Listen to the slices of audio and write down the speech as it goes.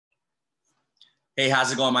Hey,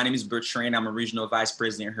 how's it going? My name is Bertrand. I'm a regional vice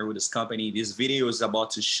president here with this company. This video is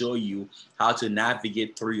about to show you how to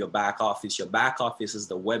navigate through your back office. Your back office is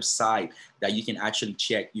the website that you can actually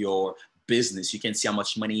check your business. You can see how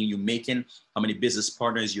much money you're making, how many business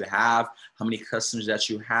partners you have, how many customers that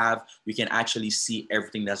you have. You can actually see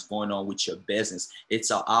everything that's going on with your business.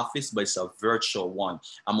 It's an office, but it's a virtual one.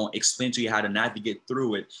 I'm going to explain to you how to navigate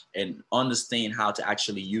through it and understand how to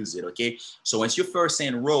actually use it, okay? So once you first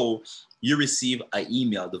enroll, you receive an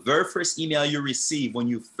email. The very first email you receive when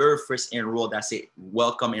you very first enroll, that's a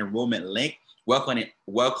welcome enrollment link, welcome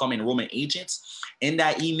enrollment agents. In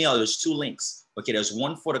that email, there's two links. Okay, there's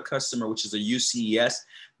one for the customer, which is a UCES.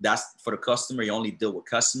 That's for the customer. You only deal with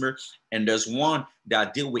customer. And there's one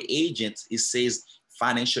that deal with agents. It says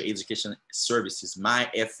financial education services, my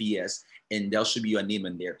FES, and there should be your name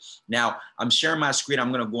in there. Now, I'm sharing my screen.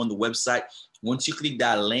 I'm going to go on the website. Once you click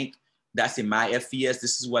that link, that's in my FES.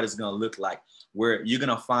 This is what it's going to look like, where you're going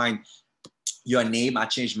to find your name. I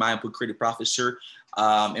changed mine, put credit professor,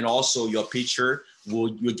 and also your picture.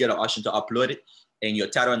 You'll get an option to upload it, and your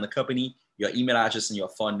title in the company, your email address, and your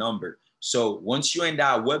phone number. So once you're in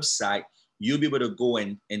that website, you'll be able to go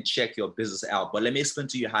in and check your business out. But let me explain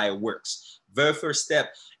to you how it works. Very first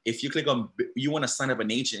step, if you click on, you want to sign up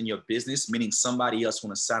an agent in your business, meaning somebody else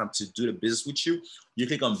want to sign up to do the business with you, you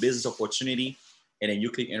click on business opportunity, and then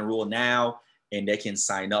you click enroll now, and they can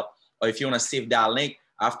sign up. Or if you want to save that link,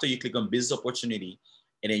 after you click on business opportunity,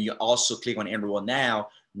 and then you also click on enroll now,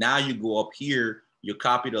 now you go up here, you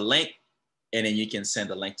copy the link, and then you can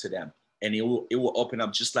send the link to them. And it will open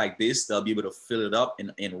up just like this. They'll be able to fill it up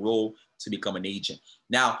and enroll to become an agent.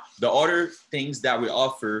 Now, the other things that we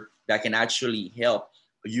offer that can actually help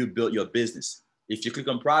you build your business. If you click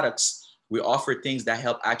on products, we offer things that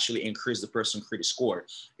help actually increase the person's credit score.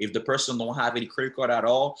 If the person don't have any credit card at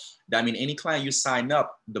all, that means any client you sign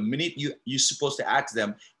up, the minute you're supposed to ask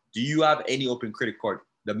them, do you have any open credit card?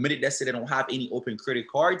 The minute they say they don't have any open credit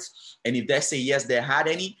cards, and if they say yes, they had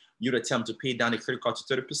any, you'd attempt to pay down the credit card to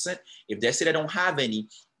 30%. If they say they don't have any,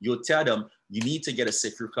 you'll tell them you need to get a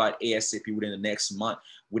secure card ASAP within the next month,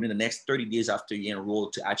 within the next 30 days after you enroll,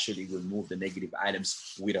 to actually remove the negative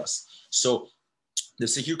items with us. So the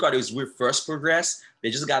secure card is with First Progress.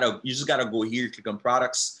 You just gotta go here, click on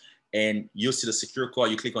products, and you'll see the secure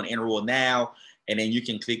card. You click on enroll now, and then you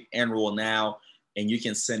can click enroll now, and you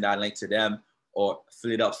can send that link to them or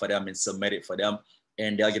fill it up for them and submit it for them,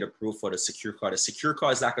 and they'll get approved for the secure card. The secure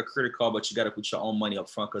card is like a credit card, but you got to put your own money up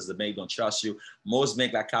front because the bank don't trust you. Most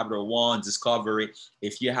banks like Capital One, Discovery,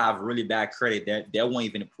 if you have really bad credit, they won't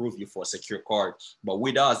even approve you for a secure card. But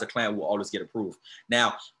with us, the client will always get approved.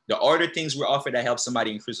 Now, the other things we offer that help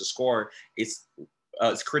somebody increase the score is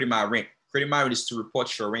Credit My Rent. Credit My Rent is to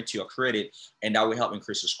report your rent to your credit, and that will help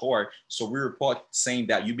increase your score. So we report saying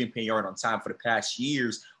that you've been paying your rent on time for the past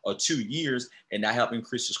years or 2 years, and that help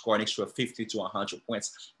increase your score an extra 50 to 100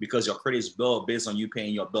 points because your credit is billed based on you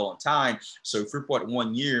paying your bill on time. So if you report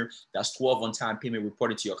 1 year, that's 12 on-time payment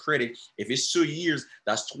reported to your credit. If it's 2 years,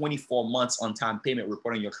 that's 24 months on-time payment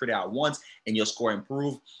reporting your credit at once, and your score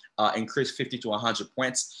improved, increase 50 to 100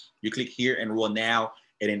 points. You click here, enroll now,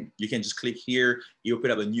 and then you can just click here, you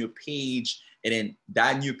open up a new page, and then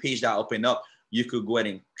that new page that opened up, you could go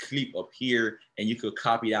ahead and click up here, and you could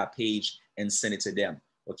copy that page and send it to them,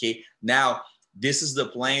 okay? Now, this is the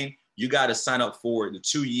plan. You got to sign up for the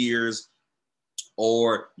 2 years,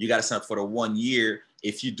 or you got to sign up for the 1 year.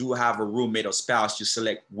 If you do have a roommate or spouse, you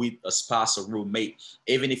select with a spouse or roommate.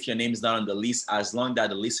 Even if your name is not on the lease, as long as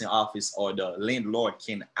the leasing office or the landlord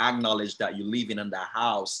can acknowledge that you're living in the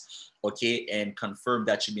house, okay, and confirm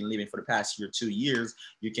that you've been living for the past year, 2 years,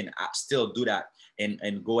 you can still do that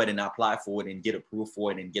and go ahead and apply for it and get approved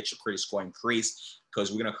for it and get your credit score increased,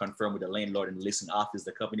 because we're going to confirm with the landlord and the leasing office.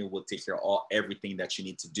 The company will take care of everything that you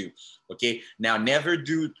need to do, okay? Now, never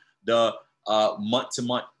do the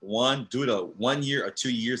month-to-month one. Do the 1 year or 2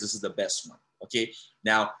 years. This is the best one, okay?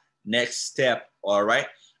 Now, next step, all right?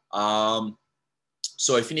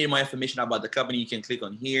 So if you need more information about the company, you can click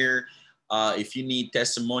on here. If you need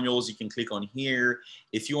testimonials, you can click on here.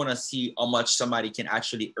 If you want to see how much somebody can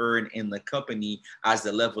actually earn in the company as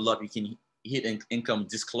they level up, you can hit income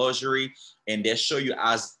disclosure, and they show you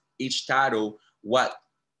as each title what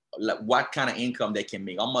kind of income they can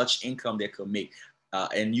make, how much income they could make.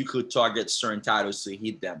 And you could target certain titles to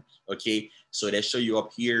hit them, okay? So they show you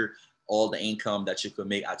up here all the income that you could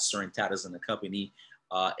make at certain titles in the company,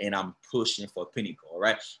 and I'm pushing for Pinnacle, all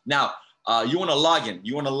right? Now, you want to log in.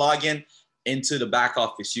 You want to log in into the back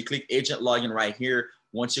office. You click agent login right here.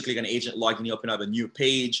 Once you click on agent login, you open up a new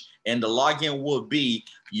page, and the login will be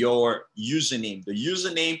your username. The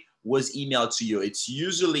username was emailed to you. It's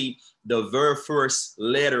usually the very first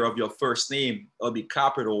letter of your first name will be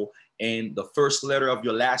capital, and the first letter of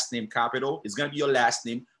your last name capital. It's gonna be your last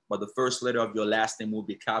name, but the first letter of your last name will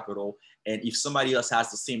be capital. And if somebody else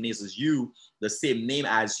has the same name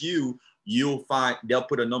as you, you'll find they'll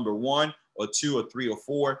put a number 1 or 2 or 3 or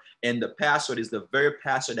 4, and the password is the very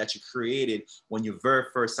password that you created when you very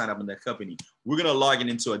first signed up in the company. We're gonna log in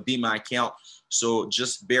into a demo account, so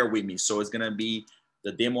just bear with me. So it's gonna be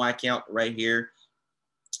the demo account right here,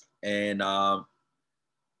 and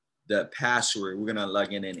the password, we're gonna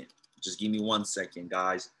log in it. Just give me 1 second,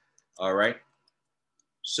 guys. All right.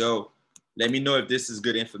 So let me know if this is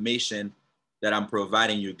good information that I'm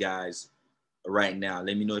providing you guys right now.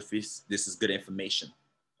 Let me know if this is good information.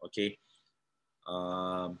 Okay.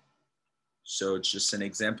 So it's just an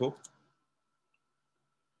example.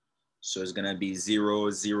 So it's gonna be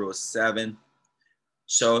 007.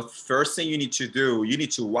 So first thing you need to do, you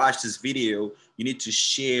need to watch this video. You need to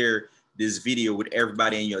share this video with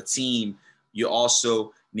everybody in your team. You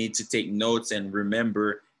also need to take notes and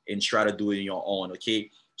remember and try to do it on your own, okay?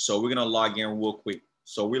 So we're gonna log in real quick.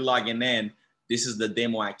 So we're logging in. This is the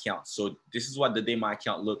demo account. So this is what the demo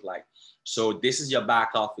account looked like. So this is your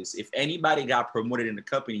back office. If anybody got promoted in the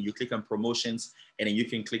company, you click on promotions, and then you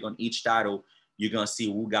can click on each title. You're gonna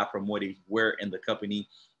see who got promoted where in the company,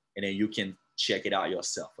 and then you can check it out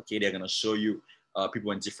yourself, okay? They're gonna show you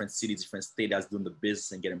people in different cities, different states that's doing the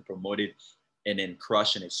business and getting promoted and then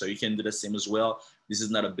crushing it. So you can do the same as well. This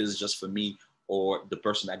is not a business just for me or the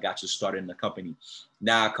person that got you started in the company.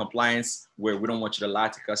 Now, compliance, where we don't want you to lie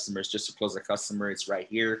to customers just to close a customer, it's right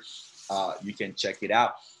here. You can check it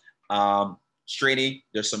out. Training,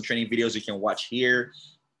 there's some training videos you can watch here.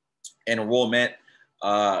 Enrollment,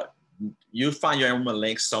 you find your enrollment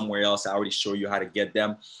links somewhere else. I already showed you how to get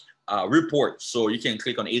them. Report, so you can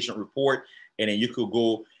click on agent report, and then you could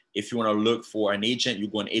go, if you want to look for an agent, you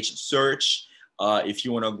go on agent search. If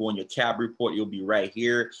you want to go on your cab report, you'll be right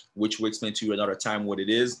here, which will explain to you another time what it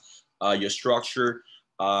is. Your structure,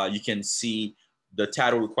 you can see the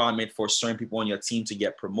title requirement for certain people on your team to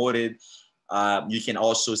get promoted. You can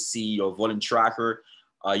also see your volume tracker.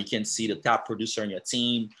 You can see the top producer on your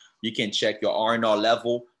team. You can check your R&R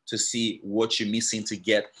level to see what you're missing to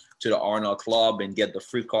get to the R&R club and get the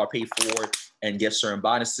free car paid for and get certain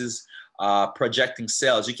bonuses. Projecting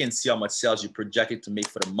sales, you can see how much sales you projected to make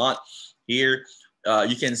for the month. Here,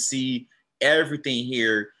 you can see everything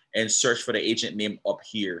here and search for the agent name up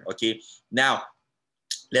here, okay? Now,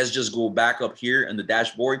 let's just go back up here in the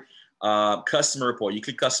dashboard. Customer report, you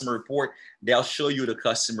click customer report, they'll show you the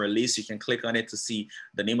customer list. You can click on it to see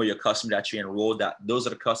the name of your customer that you enrolled. Those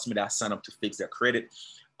are the customers that sign up to fix their credit.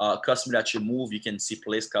 Customer that you move, you can see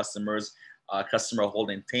place customers, customer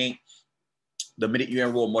holding tank. The minute you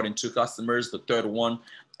enroll more than 2 customers, the third one,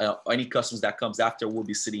 any customers that comes after will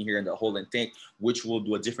be sitting here in the holding tank, which we'll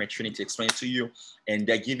do a different training to explain to you. And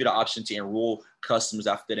they give you the option to enroll customers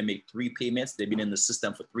after they make 3 payments. They've been in the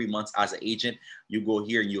system for 3 months as an agent. You go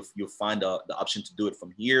here and you'll find the option to do it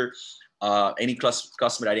from here. Any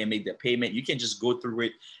customer that didn't make their payment, you can just go through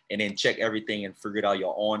it and then check everything and figure it out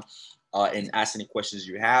your own and ask any questions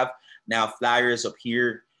you have. Now, flyers up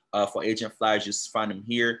here for agent flyers, just find them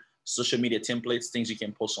here. Social media templates, things you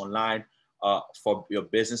can post online for your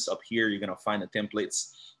business. Up here, you're gonna find the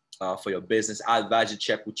templates for your business. I advise you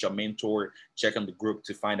check with your mentor, check on the group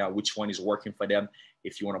to find out which one is working for them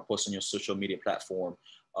if you wanna post on your social media platform.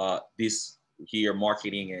 This here,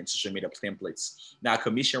 marketing and social media templates. Now,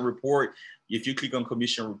 commission report, if you click on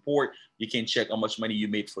commission report, you can check how much money you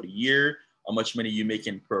made for the year, how much money you're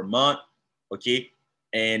making per month, okay?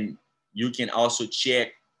 And you can also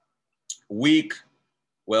check week,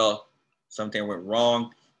 well, something went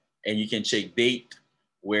wrong, and you can check date,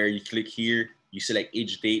 where you click here, you select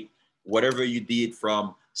each date, whatever you did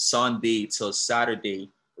from Sunday till Saturday,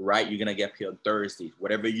 right? You're gonna get paid on Thursday.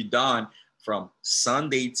 Whatever you done from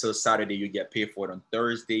Sunday till Saturday, you get paid for it on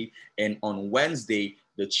Thursday. And on Wednesday,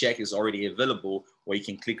 the check is already available, where you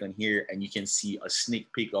can click on here and you can see a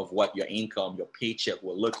sneak peek of what your income, your paycheck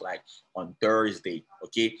will look like on Thursday,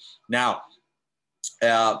 okay? Now,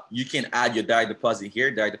 you can add your direct deposit here,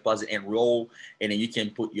 direct deposit enroll, and then you can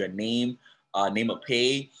put your name, name of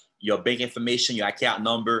pay, your bank information, your account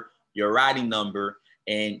number, your routing number,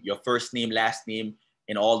 and your first name, last name,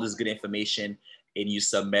 and all this good information, and you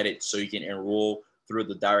submit it so you can enroll through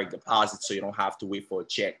the direct deposit, so you don't have to wait for a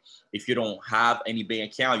check. If you don't have any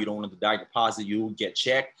bank account, you don't want the direct deposit, you will get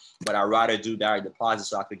check. But I'd rather do direct deposit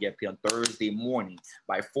so I could get paid on Thursday morning.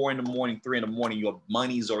 By 4 in the morning, 3 in the morning, your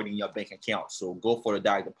money is already in your bank account. So go for the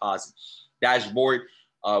direct deposit. Dashboard,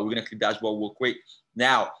 we're gonna click dashboard real quick.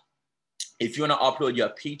 Now, If you want to upload your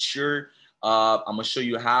picture, I'm gonna show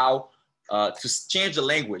you how to change the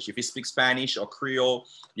language. If you speak Spanish or Creole,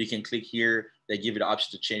 you can click here. They give you the option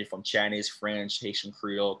to change from Chinese, French, Haitian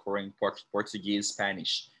Creole, Korean, Portuguese,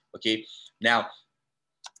 Spanish. Okay. Now,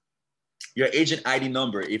 your agent ID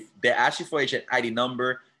number. If they ask you for agent ID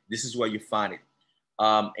number, this is where you find it.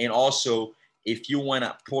 And also, if you want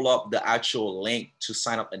to pull up the actual link to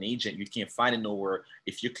sign up an agent, you can't find it nowhere.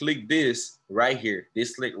 If you click this right here,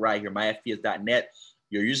 this link right here, myfps.net,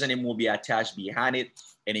 your username will be attached behind it,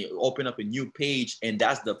 and it will open up a new page. And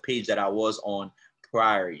that's the page that I was on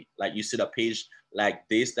prior. Like you see the page like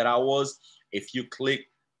this that I was. If you click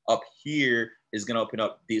up here, it's going to open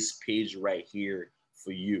up this page right here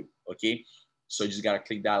for you. Okay. So you just got to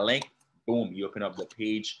click that link. Boom. You open up the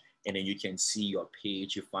page, and then you can see your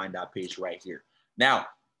page. You find that page right here. Now,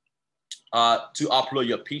 to upload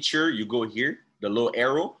your picture, you go here, the little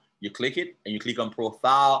arrow, you click it, and you click on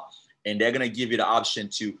profile, and they're going to give you the option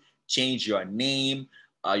to change your name,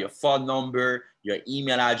 your phone number, your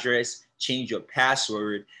email address, change your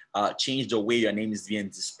password, change the way your name is being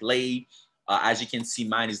displayed. As you can see,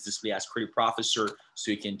 mine is displayed as credit professor,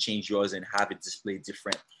 so you can change yours and have it displayed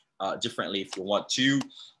differently if you want to.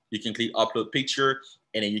 You can click upload picture,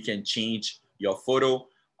 and then you can change your photo.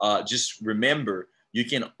 Just remember, you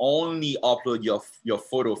can only upload your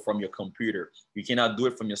photo from your computer. You cannot do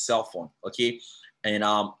it from your cell phone, okay? And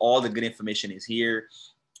all the good information is here.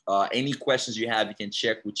 Any questions you have, you can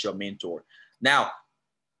check with your mentor. Now,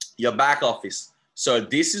 your back office. So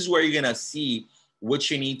this is where you're gonna see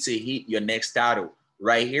what you need to hit your next title.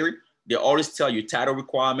 Right here, they always tell you title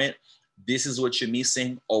requirement. This is what you're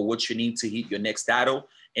missing or what you need to hit your next title.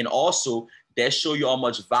 And also, they show you how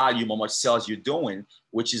much volume, how much sales you're doing,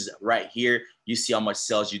 which is right here. You see how much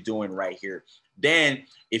sales you're doing right here. Then,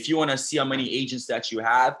 if you want to see how many agents that you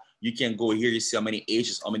have, you can go here. You see how many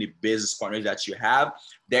agents, how many business partners that you have.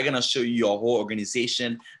 They're going to show you your whole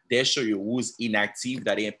organization. They'll show you who's inactive,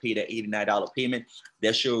 that didn't pay the $89 payment.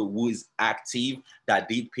 They'll show you who is active, that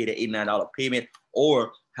did pay the $89 payment,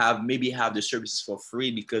 or maybe have the services for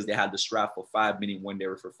free because they had the strap for 5 minutes when they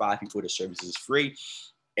were for 5 people, the service is free.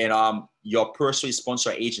 And your personal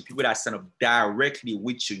sponsor agent, people that sign up directly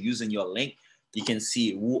with you using your link, you can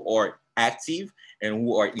see who are active and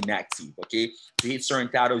who are inactive. Okay, to hit certain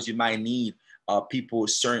titles, you might need a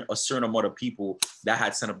certain amount of people that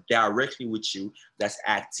had signed up directly with you, that's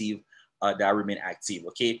active, that remain active.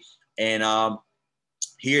 Okay, and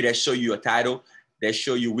here they show you a title. They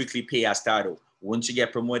show you weekly pay as title. Once you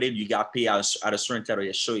get promoted, you got paid at a certain title.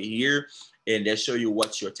 They show you here, and they show you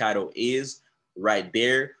what your title is right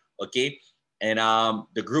there. Okay, and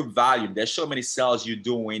the group volume, they show how many sales you're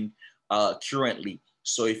doing currently.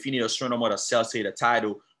 So if you need a certain amount of sales, say the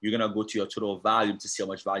title, you're gonna go to your total volume to see how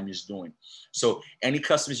much volume you're doing. So any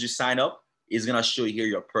customers you sign up is gonna show you here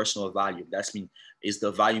your personal volume. That's mean is the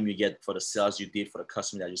volume you get for the sales you did for the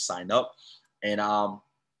customer that you signed up. And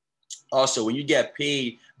also, when you get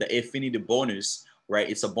paid the affinity bonus, right?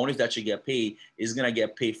 It's a bonus that you get paid. It's gonna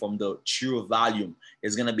get paid from the true volume.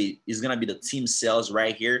 It's gonna be the team sales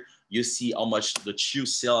right here. You see how much the true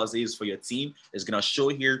sales is for your team. It's gonna show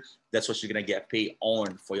here. That's what you're gonna get paid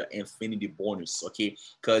on for your infinity bonus, okay?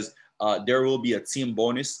 Because there will be a team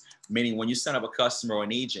bonus, meaning when you sign up a customer or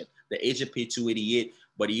an agent, the agent paid 288,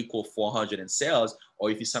 but it equal 400 in sales. Or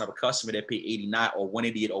if you sign up a customer that pay 89 or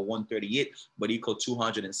 188 or 138, but equal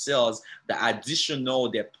 200 in sales, the additional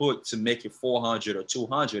they put to make it 400 or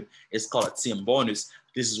 200 is called a team bonus.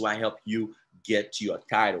 This is why I help you get to your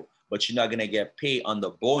title. But you're not going to get paid on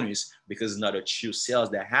the bonus because it's not a true sales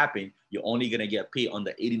that happen. You're only going to get paid on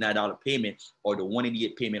the $89 payment or the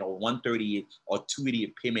 188 payment or 138 or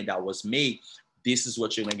 288 payment that was made. This is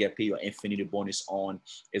what you're going to get paid your infinity bonus on.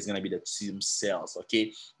 It's going to be the team sales.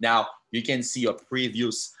 Okay. Now you can see your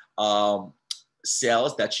previous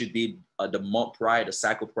sales that you did the month prior, the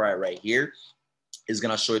cycle prior right here. It's going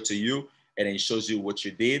to show it to you, and it shows you what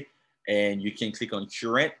you did. And you can click on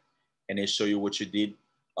current, and it show you what you did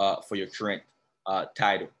for your current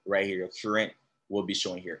title right here. Your current will be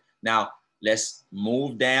showing here. Now let's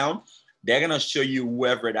move down. They're going to show you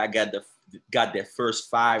whoever that got their first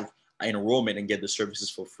 5 enrollment and get the services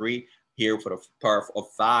for free. Here for the part of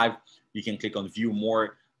 5, you can click on view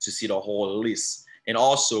more to see the whole list. And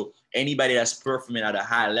also anybody that's performing at a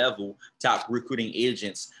high level, top recruiting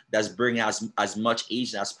agents that's bringing as much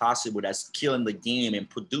agent as possible, that's killing the game and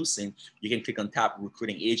producing, you can click on top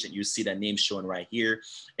recruiting agent. You see the name showing right here.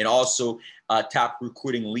 And also top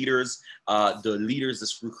recruiting leaders, the leaders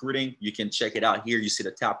that's recruiting, you can check it out here. You see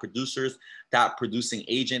the top producers, top producing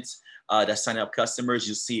agents that sign up customers.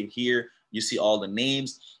 You see it here. You see all the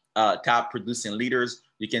names, top producing leaders.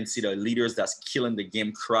 You can see the leaders that's killing the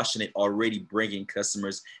game, crushing it, already bringing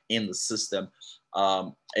customers in the system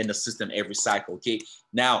every cycle. Okay.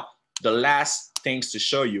 Now, the last things to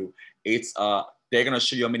show you, it's they're gonna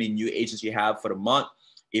show you how many new agents you have for the month.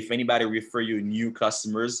 If anybody refer you new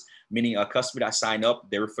customers, meaning a customer that sign up,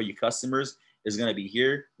 they refer you customers, is gonna be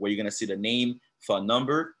here where you're gonna see the name, phone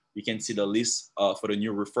number. You can see the list for the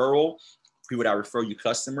new referral, people that refer you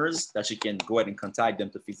customers that you can go ahead and contact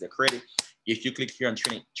them to fix their credit. If you click here on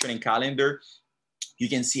training calendar, you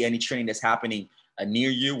can see any training that's happening near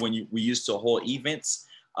you when we used to hold events.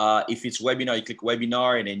 If it's webinar, you click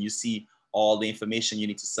webinar, and then you see all the information you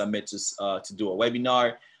need to submit to do a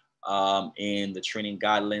webinar. And the training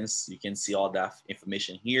guidelines, you can see all that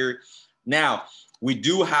information here. Now, we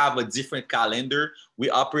do have a different calendar. We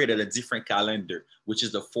operate at a different calendar, which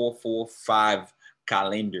is the 4-4-5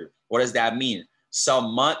 calendar. What does that mean?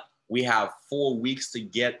 Some month we have 4 weeks to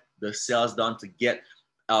get the sales done, to get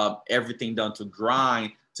everything done, to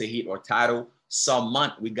grind, to hit our title. Some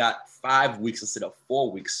month we got 5 weeks instead of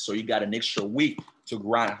 4 weeks. So you got an extra week to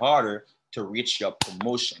grind harder to reach your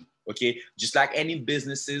promotion. Okay, just like any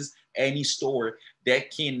businesses, any store,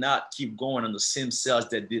 that cannot keep going on the same sales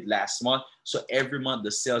that did last month. So every month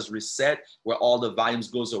the sales reset, where all the volumes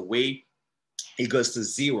goes away, it goes to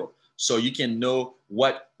zero. So you can know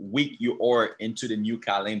what week you are into the new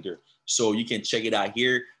calendar. So you can check it out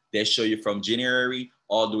here. They show you from January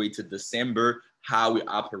all the way to December how it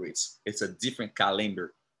operates. It's a different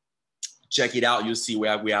calendar. Check it out. You'll see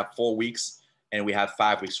where we have 4 weeks and we have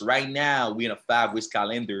 5 weeks. Right now, we're in a 5 weeks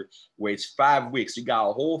calendar where it's 5 weeks. You got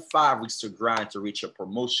a whole 5 weeks to grind to reach your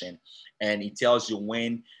promotion. And it tells you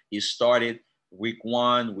when it started, week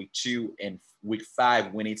 1, week 2, and week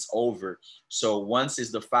 5 when it's over. So once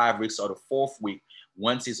it's the 5 weeks or the 4th week,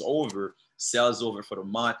 once it's over, sales over for the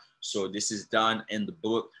month. So this is done in the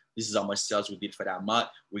book. This is how much sales we did for that month.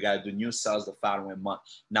 We got to do new sales the following month.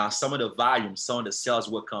 Now, some of the volume, some of the sales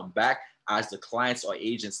will come back as the clients or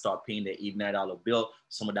agents start paying their $89 bill.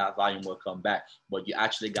 Some of that volume will come back. But you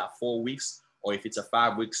actually got 4 weeks, or if it's a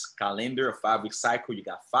 5 weeks calendar, a 5 week cycle, you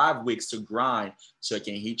got 5 weeks to grind so you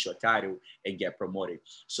can hit your title and get promoted.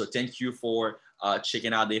 So thank you for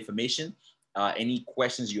checking out the information. Any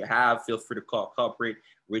questions you have, feel free to call corporate,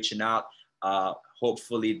 reaching out.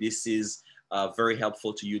 Hopefully this is very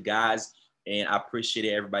helpful to you guys, and I appreciate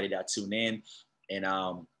everybody that tuned in.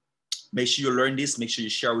 And make sure you learn this. Make sure you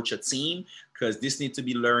share with your team, because this needs to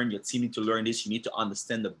be learned. Your team need to learn this. You need to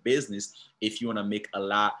understand the business if you want to make a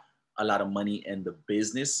lot of money in the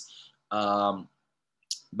business.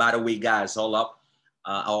 By the way, guys, hold up.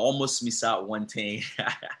 I almost miss out one thing.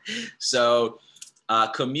 So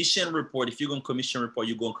commission report. If you go on commission report,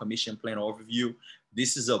 you go on commission plan overview.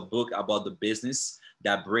 This is a book about the business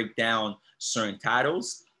that break down certain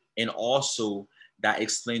titles, and also that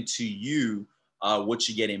explain to you what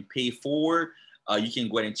you're getting paid for. You can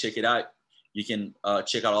go ahead and check it out. You can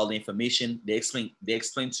check out all the information. They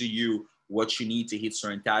explain to you what you need to hit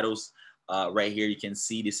certain titles. Right here, you can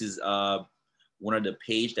see this is one of the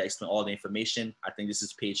page that explain all the information. I think this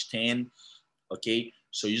is page 10. Okay,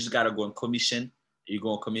 so you just gotta go on commission. You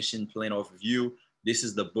go on commission plan overview. This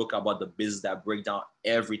is the book about the business that break down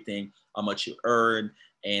everything, how much you earn,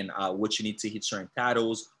 and what you need to hit certain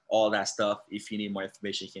titles, all that stuff. If you need more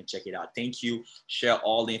information, you can check it out. Thank you. Share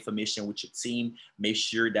all the information with your team. Make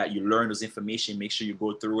sure that you learn this information. Make sure you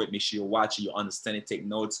go through it. Make sure you watch it, you understand it, take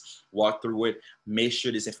notes, walk through it. Make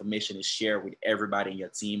sure this information is shared with everybody in your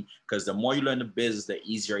team, because the more you learn the business, the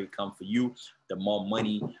easier it comes for you, the more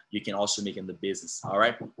money you can also make in the business. All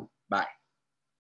right, bye.